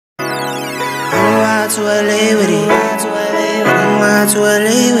to LA with it. I'm to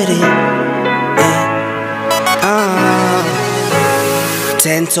LA with it. Yeah.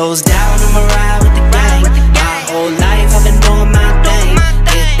 10 toes down, I'ma ride with the gang. My whole life I've been doing my thing.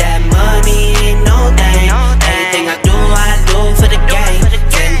 Get that money, ain't no thing. Anything I do for the gang.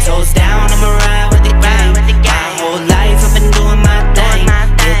 10 toes down, I'ma ride with the gang. My whole life I've been doing my thing.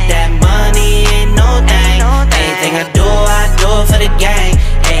 Get that money, ain't no thing. Anything I do for the gang.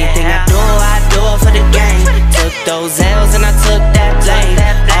 Anything I do for the gang. Took those L's and I took that blame.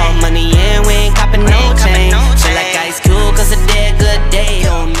 All money in, we ain't copping no change. Feel like Ice Cube, cause a dead good day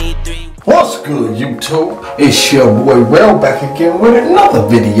don't need 3. What's good, YouTube? It's your boy RELL back again with another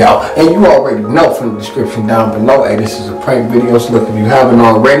video. And you already know from the description down below, hey, this is a prank video. So look, if you haven't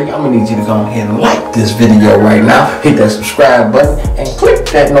already, I'm gonna need you to go ahead and like this video right now. Hit that subscribe button and click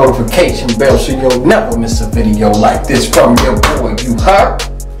that notification bell so you'll never miss a video like this from your boy. You heard?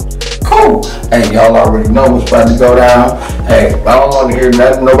 Cool. Hey, y'all already know what's about to go down. Hey, I don't want to hear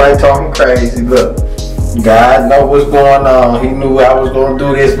nothing, nobody talking crazy. Look, God knows what's going on. He knew I was going to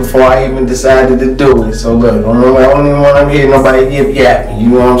do this before I even decided to do it. So look, I don't even want to hear nobody yip yapping. You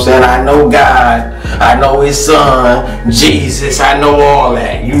know what I'm saying? I know God. I know His Son, Jesus. I know all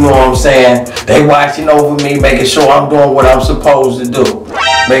that. You know what I'm saying? They watching over me, making sure I'm doing what I'm supposed to do.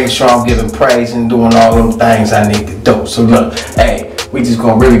 Making sure I'm giving praise and doing all them things I need to do. So look, hey, we just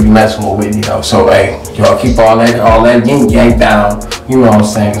gonna really be messing with Whitney though. So hey, y'all keep all that yin yang down. You know what I'm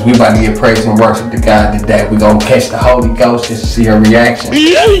saying? Cause we about to get praise and worship to God today. We gonna catch the Holy Ghost just to see her reaction.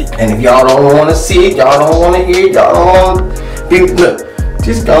 And if y'all don't want to see it, y'all don't want to hear it, y'all don't want to be, look,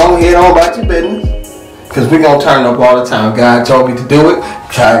 just go ahead on about your business. Cause we gonna turn up all the time. God told me to do it.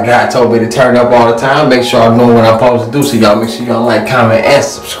 God told me to turn up all the time. Make sure I'm doing what I'm supposed to do. So y'all make sure y'all like, comment, and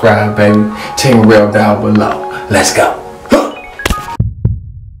subscribe, baby. Team RELL down below. Let's go.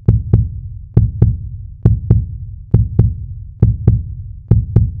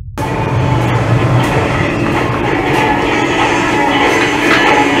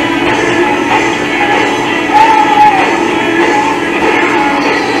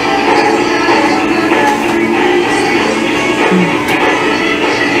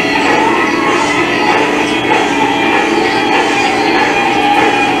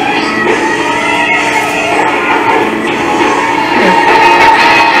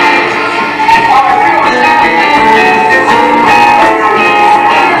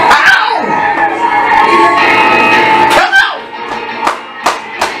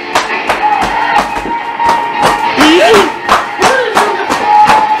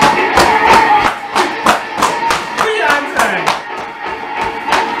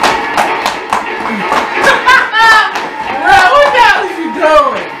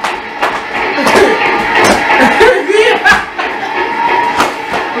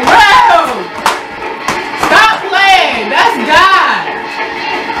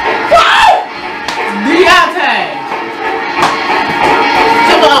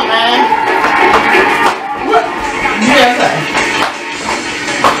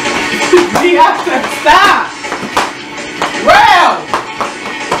 Stop! RELL!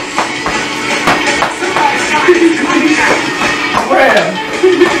 RELL!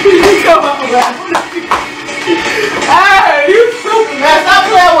 Come on, RELL. Hey, you stupid, man. Stop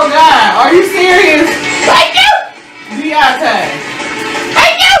playing with God. Are you serious? Thank you! Deontay.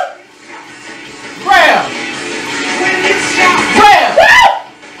 Thank you! RELL! RELL!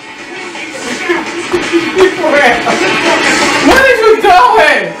 RELL! What are you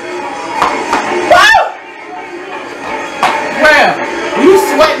doing? RELL, you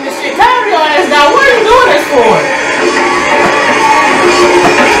sweating this shit. Calm your ass down. What are you doing this for?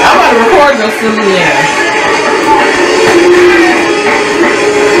 I'm about to record your silly ass.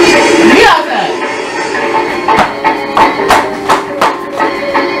 Deontay.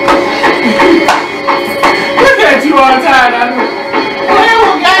 Look at you all the time. Play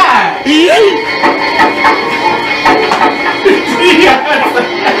with God. Deontay.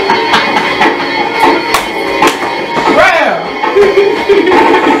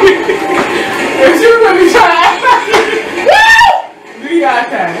 If you really try to act like it,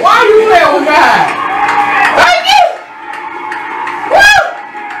 Deontay, why are you playing with God? Thank you! Woo!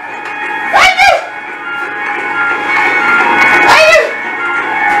 Thank you! Thank you!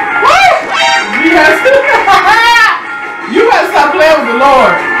 What? You better stop playing with the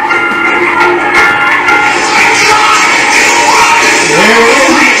Lord. There it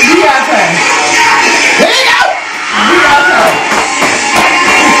is, Deontay. There you go! Deontay.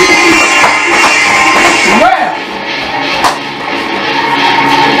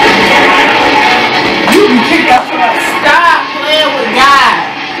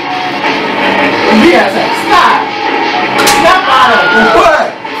 Yes, stop. Stop out of it.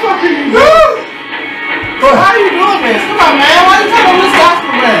 What? What are you doing? Why are you doing this? Come on, man. Why are you taking this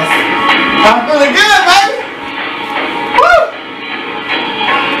gospel rest? I'm feeling good, baby. Woo!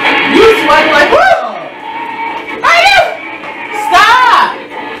 You sweating like woo! Are you? Stop!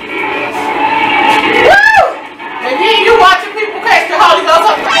 Woo! And then you watching people catch the Holy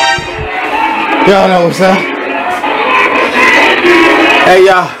Ghost. Y'all know what's up. Hey,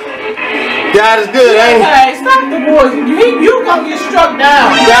 y'all. God is good, ain't he? Hey, stop the boys. You gonna get struck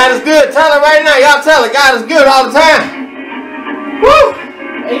down. God is good. Tell her right now. Y'all tell her God is good all the time. Woo!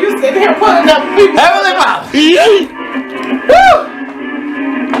 And you sitting here putting up people. Heavenly Father. Woo!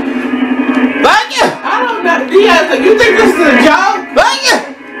 Thank you. I don't know. You think this is a joke? Thank you.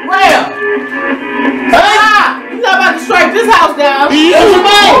 Real. You're not about to strike this house down. What you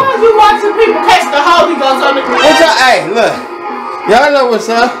mean? Why are you watching people catch the Holy Ghost on the ground? Hey, look. Y'all know what's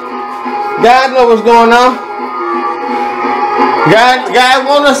up. God knows what's going on. God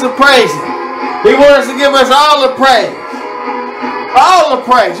wants us to praise Him. He wants us to give us all the praise. All the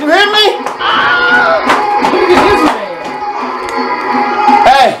praise. You hear me? Look at this man.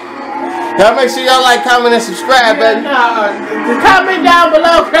 Hey, y'all make sure y'all like, comment, and subscribe, baby. Comment down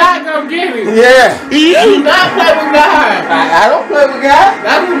below. God gonna get it. Yeah. Do not play with God. I don't play with God.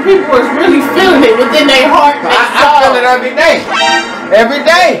 That's when people is really feeling it within their heart and their soul. I feel it every day. Every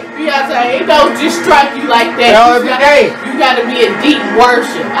day. Beyonce, it don't just strike you like that. No, every day. You gotta be in deep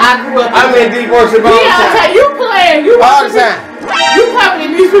worship. I grew up. I'm in deep worship all the Beyonce, time. you playing. You All the time. You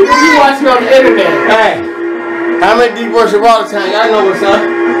copying these people you watching on the internet. Hey, I'm in deep worship all the time. Y'all know what's up.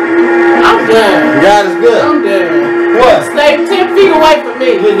 I'm done. God is good. I'm done. What? Stay 10 feet away from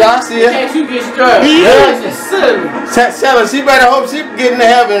me. Y'all see In it? case you get struck. Yeah. That's just silly. Tell her she better hope she get into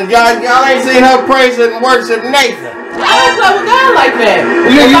heaven. Y'all ain't seen her praise and worship Nathan. I don't play with God like that.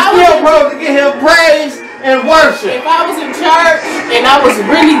 You If I was still in- supposed to get him praise and worship. If I was in church and I was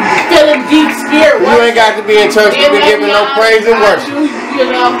really feeling deep spirit You worship, ain't got to be in church to be giving no praise and worship. You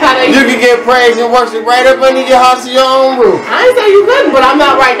know how they. You can get praise and worship right up under your house of your own roof. I ain't say you couldn't, but I'm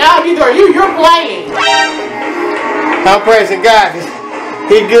not right now. Neither are you. You're playing. I'm praising God because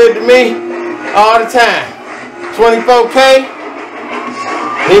He good to me all the time. 24K.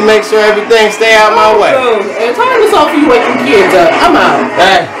 He makes sure everything stay out my way. And turn this off for you wake them kids up. I'm out.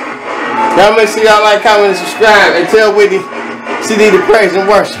 Hey, y'all make sure y'all like, comment, and subscribe. And tell Whitney she need to praise and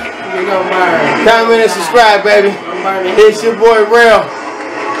worship. You gonna burn. Comment and subscribe, baby. I'm burning. It's your boy RELL.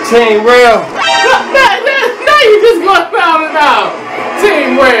 Team RELL. Now you just going round and out.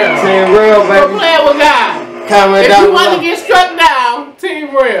 Team RELL. Team RELL, We're baby. playing with God. Comment If down you want below. to get struck down,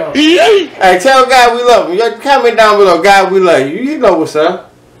 Team RELL. Hey, tell God we love him. You comment down below. God, we love you. You know what's up.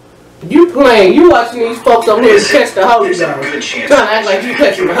 You playing. You watching these folks over here catch the Holy Ghost. Trying to act like you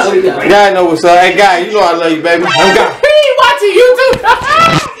catching the Holy Ghost. God know what's up. Hey, God, you know I love you, baby. I'm God. He ain't watching you too.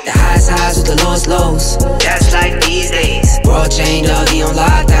 The highs with the lows. That's like these days. World chained up, he on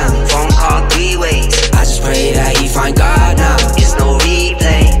lockdown. Phone call 3 ways. I just pray that he find God now. It's no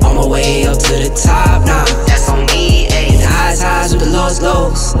replay. On my way up to the top now. That's on me, ayy. The highs with the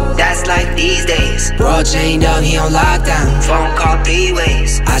lows. That's like these days. World chained up, he on lockdown. Phone call 3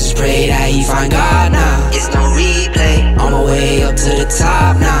 ways. I just pray that he find God now. It's no replay. On my way up to the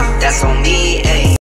top now. That's on me, ayy.